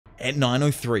At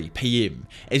 9:03 PM,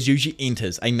 as Yuji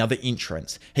enters another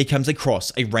entrance, he comes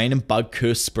across a random bug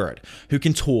curse spirit who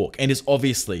can talk and is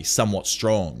obviously somewhat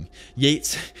strong.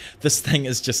 Yet, this thing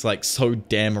is just like so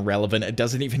damn irrelevant, it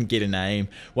doesn't even get a name.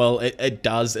 Well, it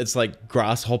does, it's like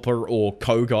Grasshopper or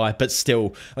Kogai, but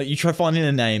still, like you try finding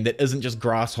a name that isn't just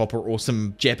Grasshopper or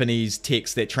some Japanese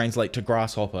text that translate to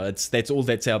Grasshopper, that's all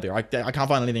that's out there. I can't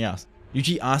find anything else.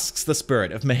 Yuji asks the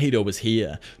spirit if Mahito is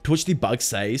here, to which the bug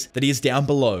says that he is down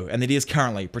below and that he is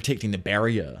currently protecting the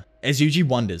barrier. As Yuji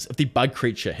wonders if the bug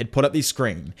creature had put up the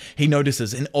screen, he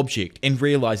notices an object and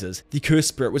realizes the cursed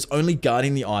spirit was only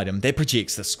guarding the item that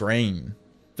projects the screen.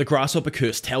 The Grasshopper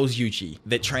curse tells Yuji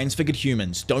that transfigured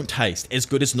humans don't taste as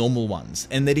good as normal ones,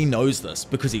 and that he knows this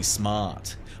because he's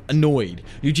smart. Annoyed,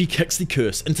 Yuji kicks the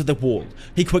curse into the wall.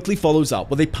 He quickly follows up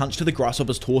with a punch to the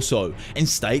Grasshopper's torso and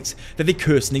states that the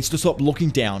curse needs to stop looking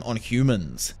down on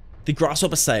humans. The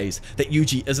Grasshopper says that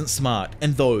Yuji isn't smart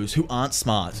and those who aren't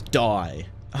smart die.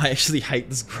 I actually hate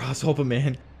this Grasshopper,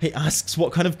 man. He asks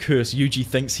what kind of curse Yuji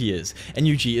thinks he is, and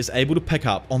Yuji is able to pick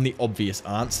up on the obvious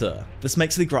answer. This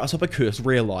makes the Grasshopper curse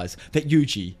realize that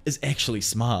Yuji is actually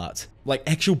smart. Like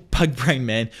actual bug brain,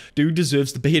 man. Dude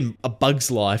deserves to be in a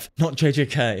bug's life, not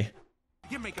JJK.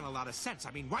 You're making a lot of sense.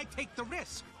 I mean, why take the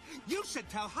risk? You should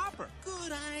tell Hopper.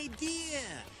 Good idea.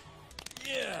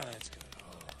 Yeah, that's good.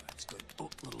 Oh, that's good. Oh,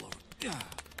 a little lower. Yeah,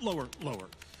 lower.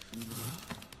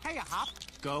 Hey, Hop.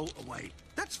 Go away.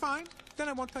 That's fine. Then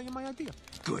I won't tell you my idea.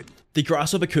 Good. The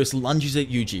Grasshopper curse lunges at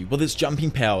Yuji with its jumping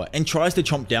power and tries to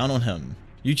chomp down on him.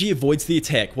 Yuji avoids the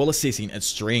attack while assessing its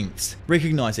strengths.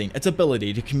 Recognizing its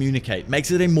ability to communicate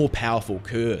makes it a more powerful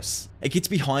curse. It gets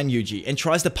behind Yuji and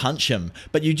tries to punch him,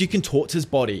 but Yuji contorts his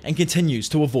body and continues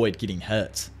to avoid getting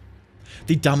hit.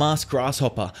 The dumbass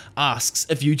Grasshopper asks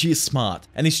if Yuji is smart,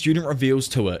 and the student reveals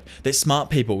to it that smart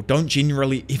people don't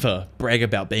generally ever brag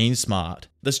about being smart.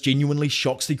 This genuinely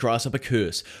shocks the Grasshopper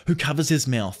curse, who covers his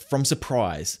mouth from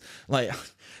surprise. Like,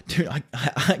 dude, I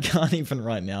can't even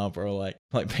right now, bro. Like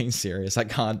being serious. I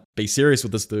can't be serious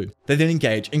with this dude. They then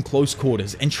engage in close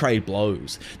quarters and trade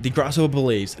blows. The Grasshopper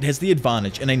believes it has the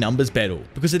advantage in a numbers battle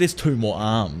because it has 2 more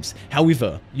arms.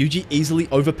 However, Yuji easily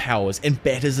overpowers and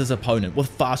batters his opponent with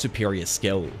far superior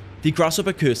skill. The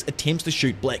Grasshopper curse attempts to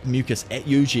shoot black mucus at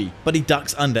Yuji, but he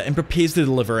ducks under and prepares to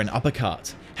deliver an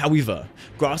uppercut. However,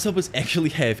 grasshoppers actually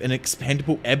have an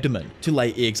expandable abdomen to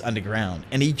lay eggs underground,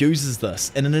 and he uses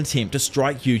this in an attempt to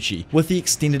strike Yuji with the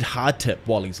extended hard tip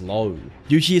while he's low.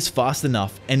 Yuji is fast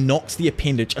enough and knocks the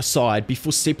appendage aside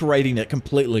before separating it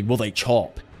completely with a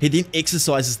chop. He then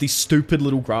exercises the stupid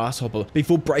little grasshopper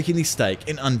before breaking the stake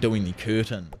and undoing the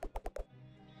curtain.